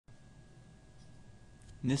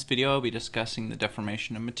In this video, I'll be discussing the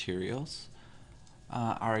deformation of materials.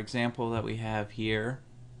 Our example that we have here,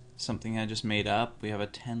 something I just made up. We have a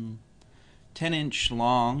 10-inch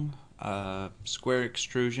long square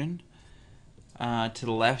extrusion. To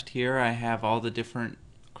the left here, I have all the different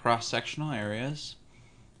cross-sectional areas,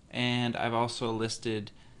 and I've also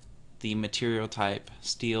listed the material type,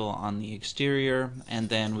 steel, on the exterior, and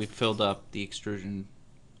then we filled up the extrusion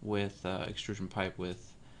pipe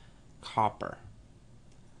with copper.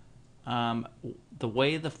 The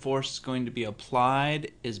way the force is going to be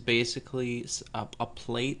applied is basically a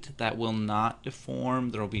plate that will not deform.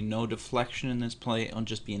 There will be no deflection in this plate. It will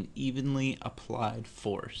just be an evenly applied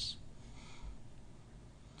force.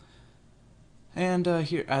 And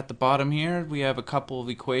here at the bottom here, we have a couple of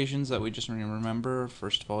equations that we just need to remember.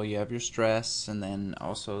 First of all, you have your stress, and then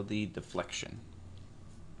also the deflection.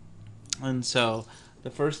 And so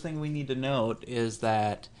the first thing we need to note is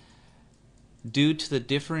that due to the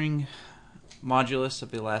differing modulus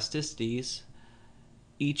of elasticities,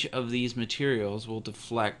 each of these materials will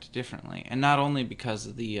deflect differently. And not only because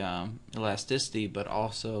of the elasticity, but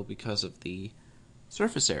also because of the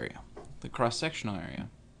surface area, the cross-sectional area.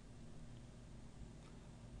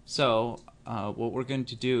 So what we're going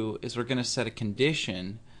to do is we're going to set a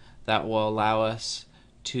condition that will allow us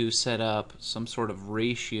to set up some sort of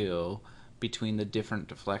ratio between the different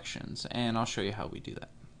deflections, and I'll show you how we do that.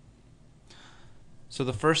 So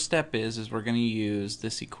the first step is we're going to use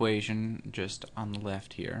this equation just on the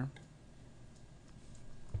left here,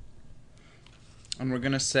 and we're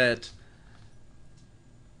going to set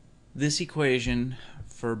this equation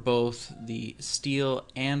for both the steel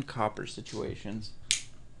and copper situations.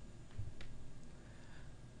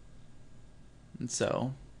 And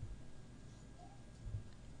so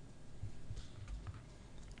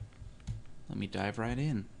let me dive right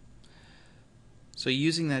in. So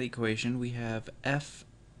using that equation, we have FL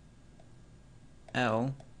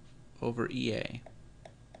over EA.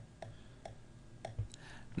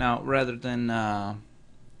 Now, rather than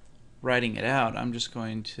writing it out, I'm just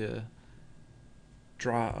going to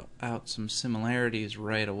draw out some similarities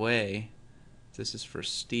right away. This is for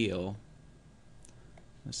steel.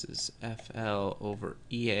 This is FL over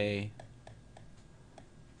EA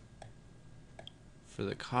for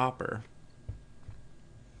the copper.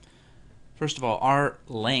 First of all, our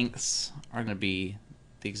lengths are going to be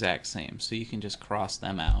the exact same, so you can just cross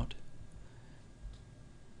them out.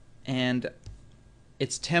 And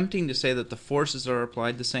it's tempting to say that the forces are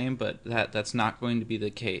applied the same, but that's not going to be the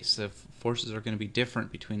case. The forces are going to be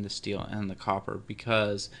different between the steel and the copper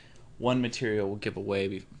because one material will give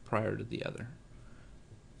away prior to the other.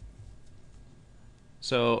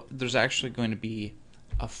 So there's actually going to be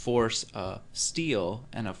a force steel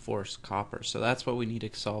and a force copper. So that's what we need to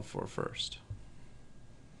solve for first.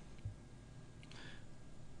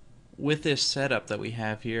 With this setup that we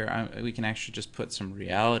have here, we can actually just put some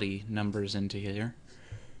reality numbers into here.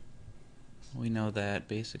 We know that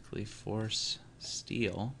basically force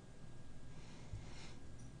steel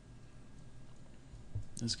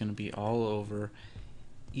is going to be all over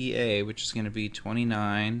EA, which is going to be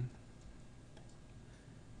 29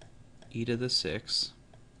 e to the 6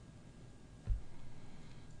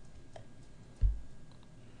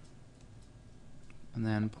 and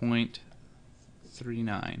then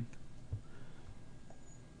 0.39.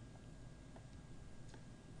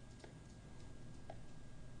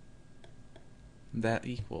 That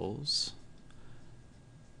equals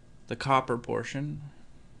the copper portion,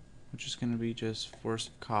 which is going to be just force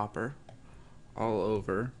of copper all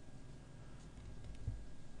over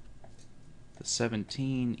the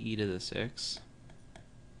 17 e to the 6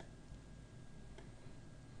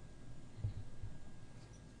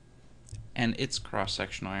 and its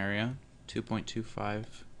cross-sectional area, 2.25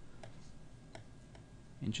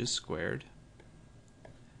 inches squared.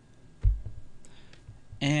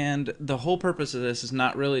 And the whole purpose of this is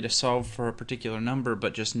not really to solve for a particular number,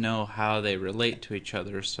 but just know how they relate to each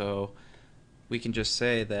other. So we can just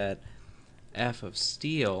say that F of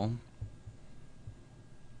steel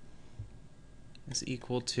is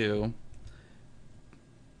equal to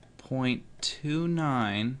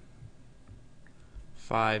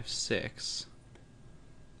 0.2956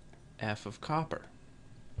 F of copper.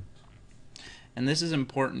 And this is an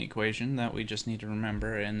important equation that we just need to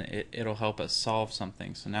remember, and it'll help us solve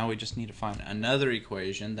something. So now we just need to find another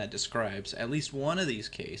equation that describes at least one of these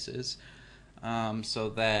cases so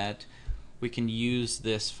that we can use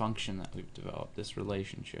this function that we've developed, this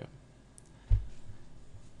relationship.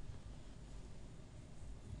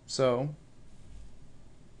 So,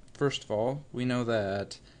 first of all, we know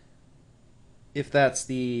that if that's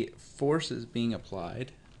the forces being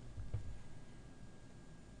applied,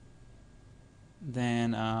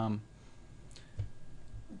 then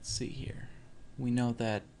let's see here. We know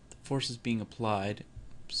that the forces being applied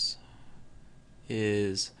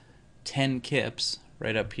is 10 kips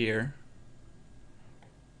right up here.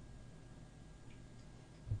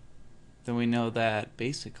 Then we know that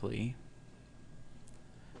basically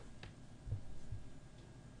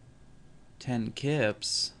 10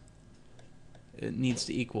 kips, it needs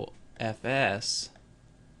to equal Fs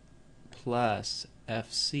plus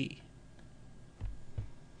Fc.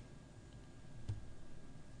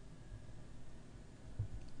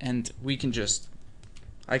 And we can just,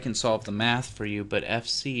 I can solve the math for you, but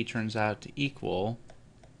Fc turns out to equal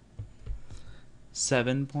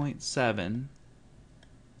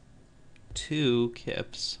 7.72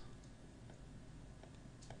 kips.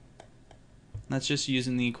 That's just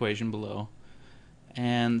using the equation below.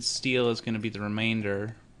 And steel is going to be the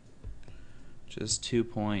remainder, which is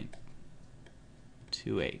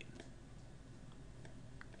 2.28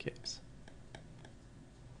 kips.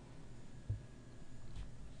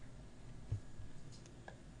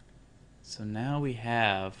 So now we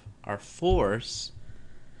have our force.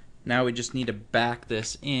 Now we just need to back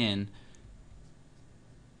this in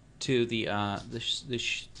to the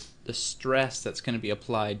stress that's going to be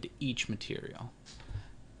applied to each material,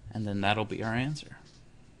 and then that'll be our answer.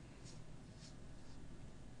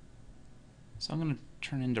 So I'm going to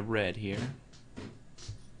turn into red here.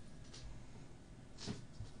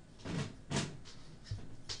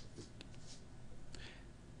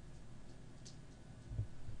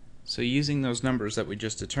 So using those numbers that we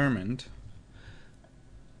just determined,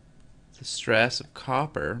 the stress of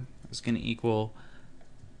copper is going to equal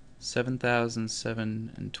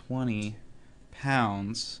 7,720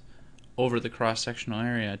 pounds over the cross-sectional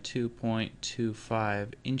area,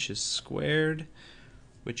 2.25 inches squared,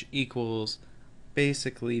 which equals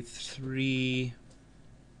basically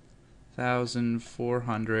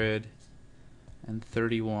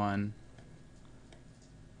 3,431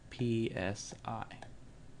 psi.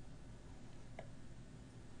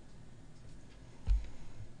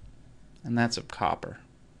 And that's of copper.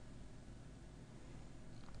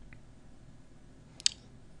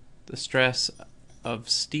 The stress of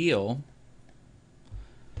steel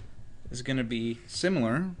is going to be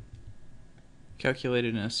similar,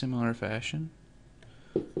 calculated in a similar fashion.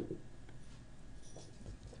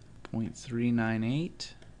 0.398,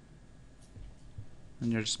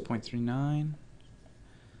 and there's 0.39,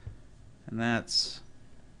 and that's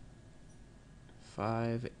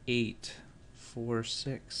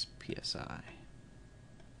 5,846 psi.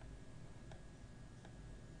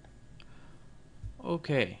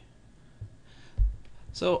 Okay,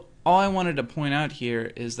 so all I wanted to point out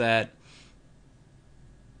here is that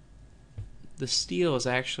the steel is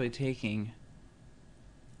actually taking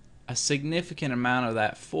a significant amount of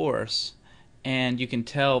that force, and you can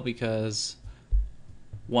tell because,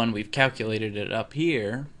 one, we've calculated it up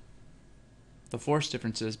here, the force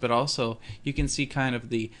differences, but also you can see kind of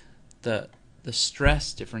the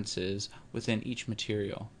stress differences within each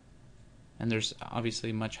material. And there's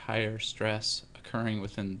obviously much higher stress occurring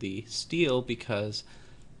within the steel because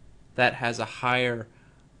that has a higher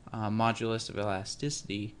modulus of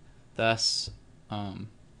elasticity, thus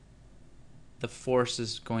the force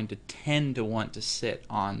is going to tend to want to sit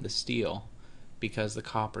on the steel because the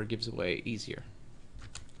copper gives away easier.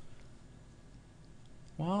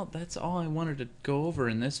 Well, that's all I wanted to go over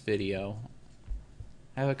in this video.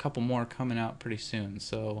 I have a couple more coming out pretty soon,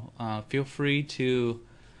 so feel free to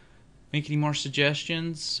make any more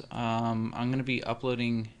suggestions. I'm going to be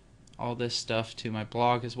uploading all this stuff to my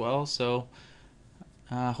blog as well, so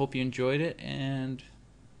hope you enjoyed it, and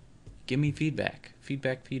give me feedback.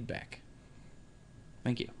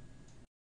 Thank you.